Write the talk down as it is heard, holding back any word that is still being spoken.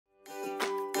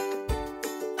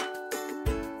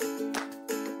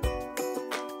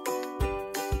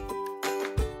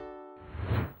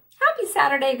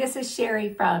Saturday. This is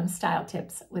Sherry from Style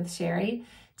Tips with Sherry.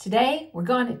 Today, we're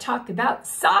going to talk about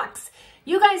socks.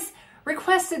 You guys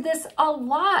requested this a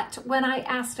lot when I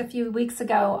asked a few weeks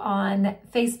ago on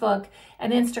Facebook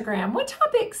and Instagram, what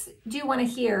topics do you want to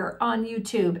hear on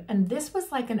YouTube? And this was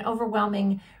like an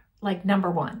overwhelming, number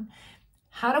one.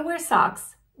 How to wear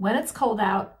socks when it's cold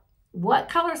out, what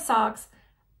color socks,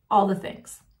 all the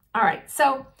things. All right,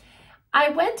 so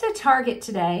I went to Target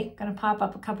today, gonna pop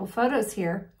up a couple photos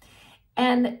here,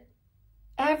 and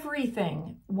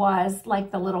everything was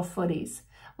like the little footies,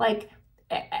 like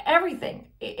everything.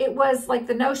 It was like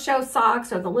the no-show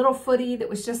socks or the little footie that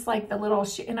was just like the little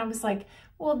shoe. And I was like,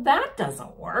 well, that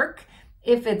doesn't work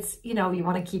if it's, you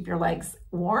want to keep your legs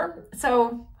warm.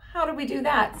 So how do we do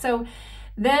that? So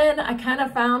then I kind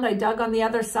of I dug on the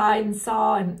other side and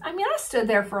saw, and I stood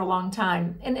there for a long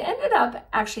time and ended up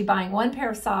actually buying one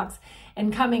pair of socks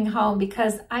and coming home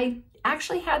because I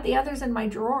actually had the others in my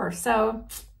drawer. So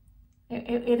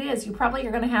it is, you probably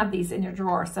are going to have these in your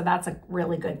drawer. So that's a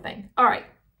really good thing. All right.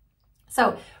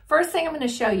 So first thing I'm going to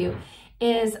show you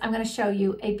is I'm going to show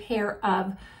you a pair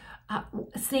of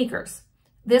sneakers.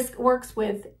 This works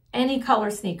with any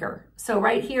color sneaker. So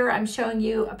right here, I'm showing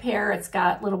you a pair. It's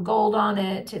got little gold on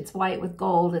it. It's white with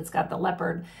gold. It's got the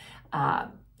leopard,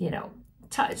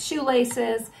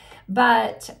 shoelaces,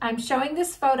 but I'm showing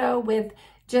this photo with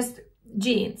just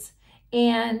jeans.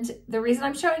 And the reason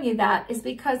I'm showing you that is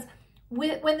because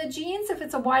when the jeans, if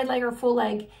it's a wide leg or full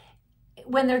leg,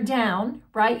 when they're down,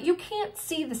 right, you can't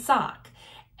see the sock.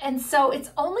 And so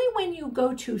it's only when you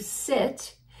go to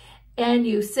sit and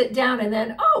you sit down and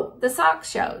then, oh, the sock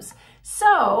shows.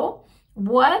 So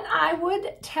what I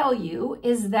would tell you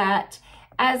is that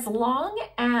as long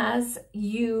as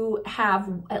you have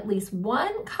at least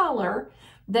one color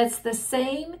that's the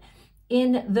same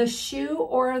in the shoe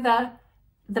or the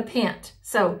pant.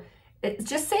 So it's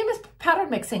just same as pattern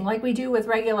mixing like we do with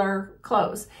regular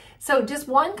clothes. So just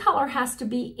one color has to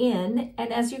be in.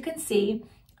 And as you can see,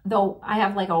 though, I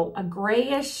have like a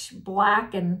grayish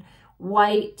black and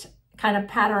white kind of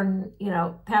pattern,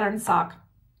 pattern sock.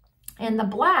 And the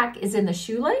black is in the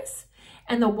shoelace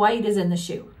and the white is in the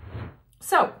shoe.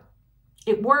 So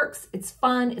it works, it's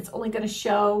fun. It's only going to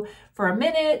show for a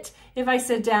minute if I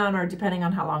sit down or depending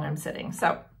on how long I'm sitting.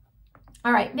 So,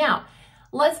 all right, now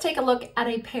let's take a look at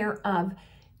a pair of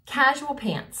casual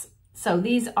pants. So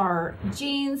these are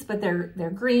jeans, but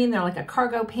they're green. They're like a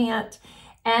cargo pant.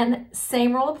 And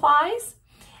same rule applies.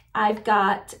 I've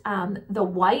got the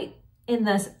white in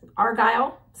the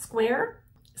argyle square,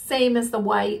 same as the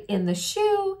white in the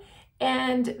shoe.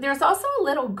 And there's also a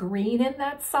little green in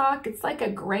that sock. It's like a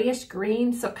grayish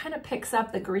green, so it kind of picks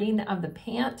up the green of the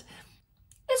pant.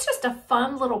 It's just a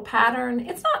fun little pattern.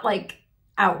 It's not like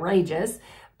outrageous,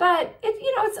 but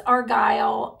it's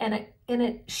argyle and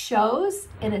it shows,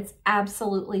 and it's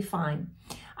absolutely fine.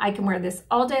 I can wear this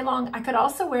all day long. I could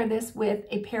also wear this with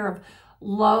a pair of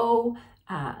low,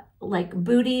 like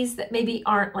booties that maybe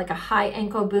aren't like a high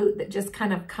ankle boot that just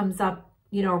kind of comes up,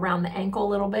 around the ankle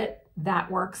a little bit.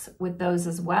 That works with those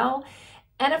as well.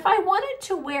 And if I wanted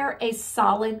to wear a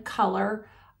solid color,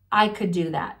 I could do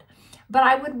that. But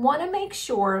I would want to make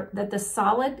sure that the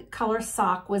solid color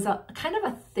sock was a kind of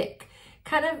a thick,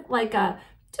 kind of like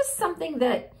just something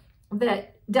that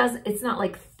does, it's not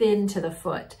like thin to the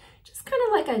foot, just kind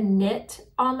of like a knit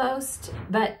almost,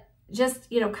 but just,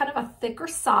 kind of a thicker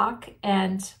sock,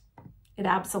 and it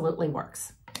absolutely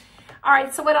works. All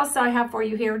right, so what else do I have for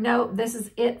you here? No, this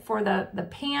is it for the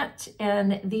pant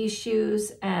and these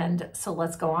shoes. And so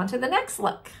let's go on to the next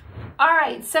look. All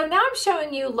right, so now I'm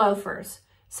showing you loafers.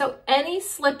 So any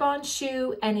slip-on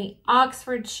shoe, any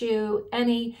Oxford shoe,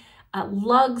 any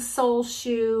lug sole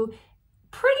shoe,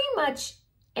 pretty much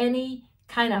any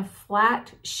kind of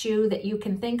flat shoe that you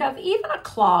can think of, even a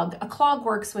clog. A clog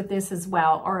works with this as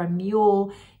well, or a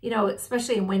mule,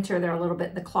 especially in winter,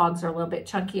 the clogs are a little bit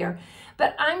chunkier.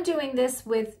 But I'm doing this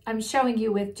I'm showing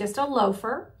you with just a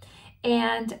loafer,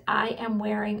 and I am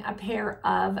wearing a pair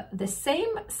of the same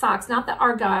socks, not the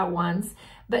argyle ones,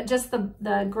 but just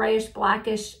the grayish,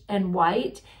 blackish, and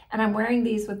white. And I'm wearing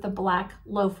these with the black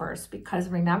loafers because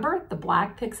remember, the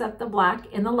black picks up the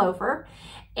black in the loafer,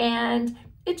 and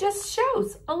it just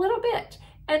shows a little bit.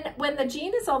 And when the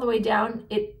jean is all the way down,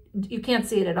 you can't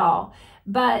see it at all.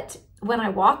 But when I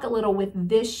walk a little with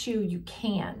this shoe, you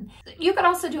can. You could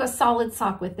also do a solid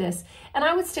sock with this, and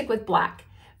I would stick with black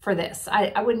for this.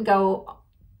 I wouldn't go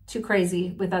too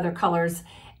crazy with other colors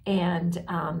and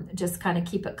just kind of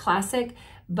keep it classic.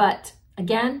 But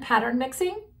again, pattern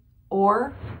mixing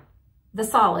or the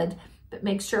solid, but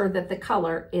make sure that the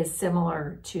color is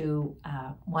similar to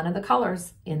one of the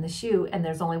colors in the shoe. And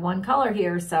there's only one color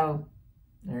here, so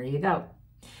There you go.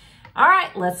 All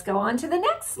right, let's go on to the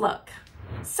next look.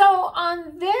 So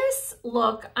on this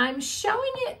look, I'm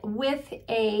showing it with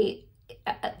a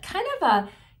kind of a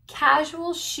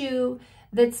casual shoe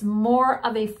that's more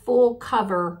of a full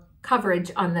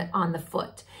coverage on the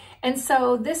foot. And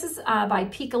so this is by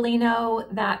Piccolino,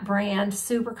 that brand,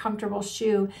 super comfortable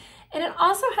shoe. And it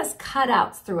also has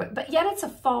cutouts through it, but yet it's a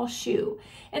fall shoe.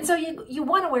 And so you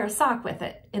want to wear a sock with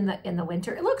it in the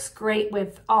winter. It looks great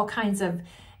with all kinds of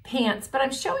pants, but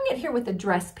I'm showing it here with a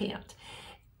dress pant.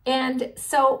 And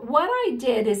so what I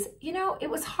did is, you know, it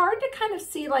was hard to kind of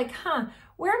see like,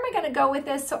 where am I going to go with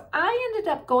this? So I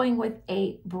ended up going with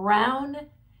a brown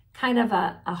kind of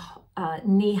a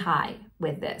knee high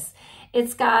with this.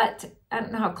 It's got, I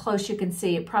don't know how close you can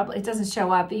see, it doesn't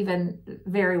show up even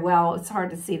very well. It's hard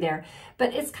to see there,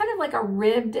 but it's kind of like a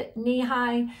ribbed knee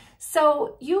high.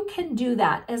 So you can do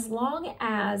that as long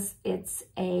as it's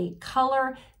a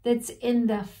color that's in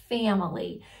the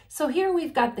family. So here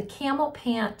we've got the camel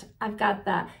pant. I've got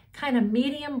the kind of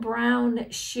medium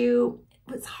brown shoe.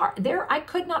 It's hard there. I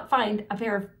could not find a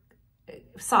pair of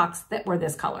socks that were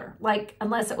this color, like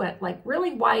unless it went like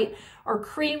really white or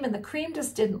cream, and the cream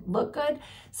just didn't look good.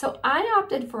 So I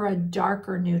opted for a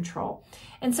darker neutral.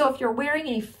 And so if you're wearing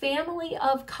a family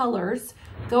of colors,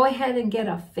 go ahead and get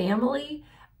a family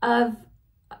of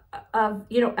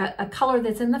you know, a color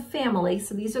that's in the family.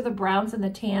 So these are the browns and the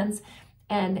tans,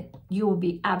 and you will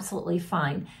be absolutely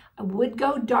fine. I would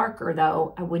go darker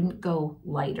though. I wouldn't go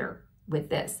lighter with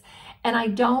this. And I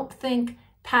don't think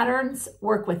patterns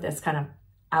work with this kind of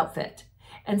outfit.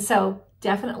 And so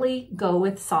definitely go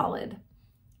with solid.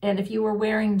 And if you were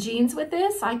wearing jeans with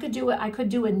this, I could do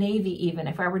a navy even.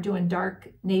 If I were doing dark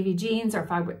navy jeans, or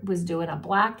if I was doing a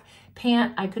black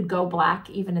pant, I could go black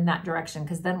even in that direction,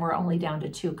 because then we're only down to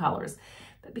 2 colors.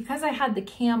 But because I had the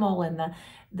camel and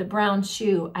the brown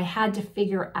shoe, I had to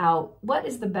figure out what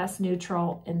is the best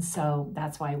neutral. And so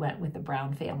that's why I went with the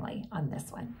brown family on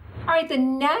this one. All right, the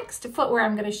next footwear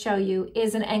I'm going to show you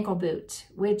is an ankle boot,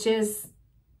 which is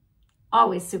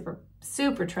always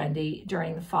super trendy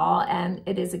during the fall, and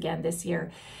it is again this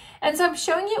year. And so I'm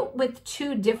showing you with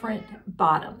 2 different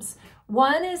bottoms.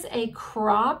 One is a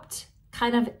cropped,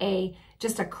 kind of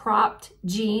just a cropped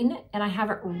jean, and I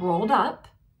have it rolled up.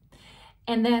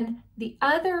 And then the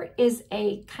other is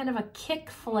a kind of a kick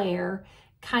flare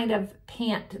kind of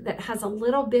pant that has a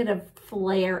little bit of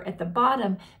flare at the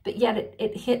bottom, but yet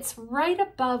it hits right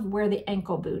above where the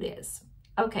ankle boot is.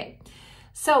 Okay.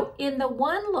 So in the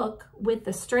one look with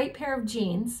the straight pair of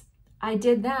jeans, I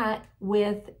did that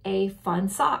with a fun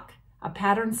sock, a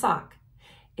patterned sock.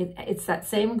 It's that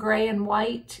same gray and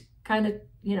white kind of,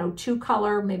 you know, 2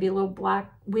 color, maybe a little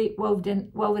black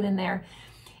woven in there.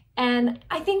 And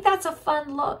I think that's a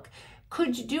fun look.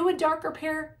 Could you do a darker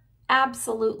pair?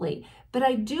 Absolutely. But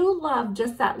I do love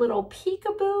just that little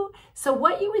peekaboo. So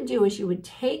what you would do is you would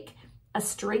take a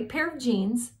straight pair of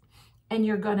jeans, and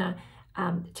you're gonna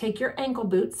take your ankle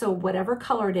boot, so whatever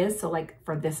color it is, so like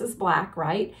for this is black,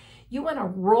 right? You want to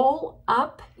roll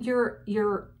up your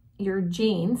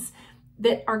jeans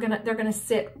that they're gonna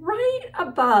sit right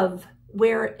above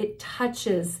where it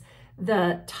touches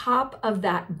the top of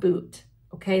that boot,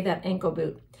 okay, that ankle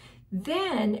boot.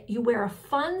 Then you wear a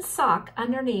fun sock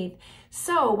underneath.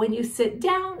 So when you sit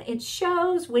down, it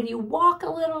shows. When you walk a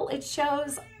little, it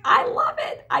shows. I love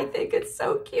it. I think it's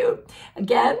so cute.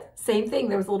 Again, same thing.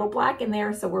 There was a little black in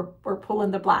there, so we're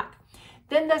pulling the black.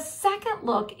 Then the second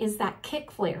look is that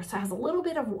kick flare. So it has a little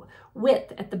bit of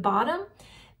width at the bottom.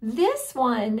 This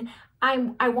one,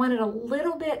 I wanted a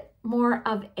little bit more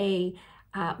of a,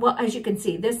 well, as you can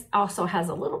see, this also has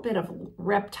a little bit of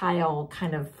reptile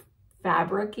kind of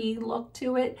fabric-y look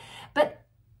to it. But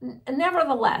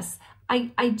nevertheless,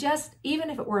 I just, even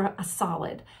if it were a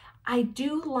solid, I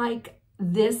do like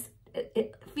this.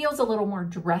 It feels a little more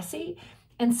dressy.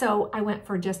 And so I went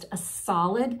for just a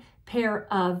solid pair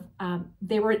of,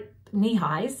 they were knee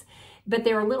highs, but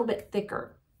they were a little bit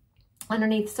thicker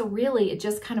underneath. So really it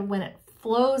just kind of, when it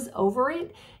flows over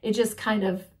it, it just kind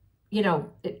of, you know,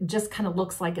 it just kind of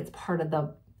looks like it's part of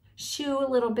the shoe a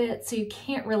little bit. So you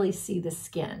can't really see the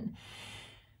skin.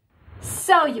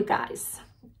 So you guys,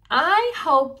 I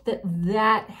hope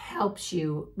that helps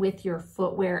you with your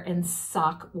footwear and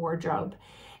sock wardrobe.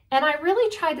 And I really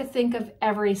tried to think of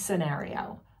every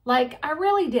scenario. Like I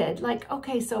really did. Like,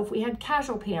 okay, so if we had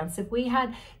casual pants, if we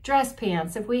had dress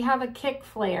pants, if we have a kick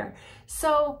flare.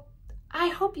 So I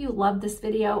hope you loved this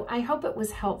video. I hope it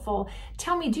was helpful.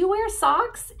 Tell me, do you wear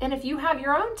socks? And if you have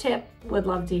your own tip, would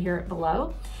love to hear it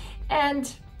below.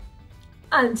 And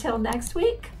until next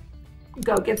week,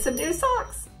 go get some new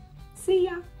socks. See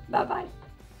ya. Bye-bye.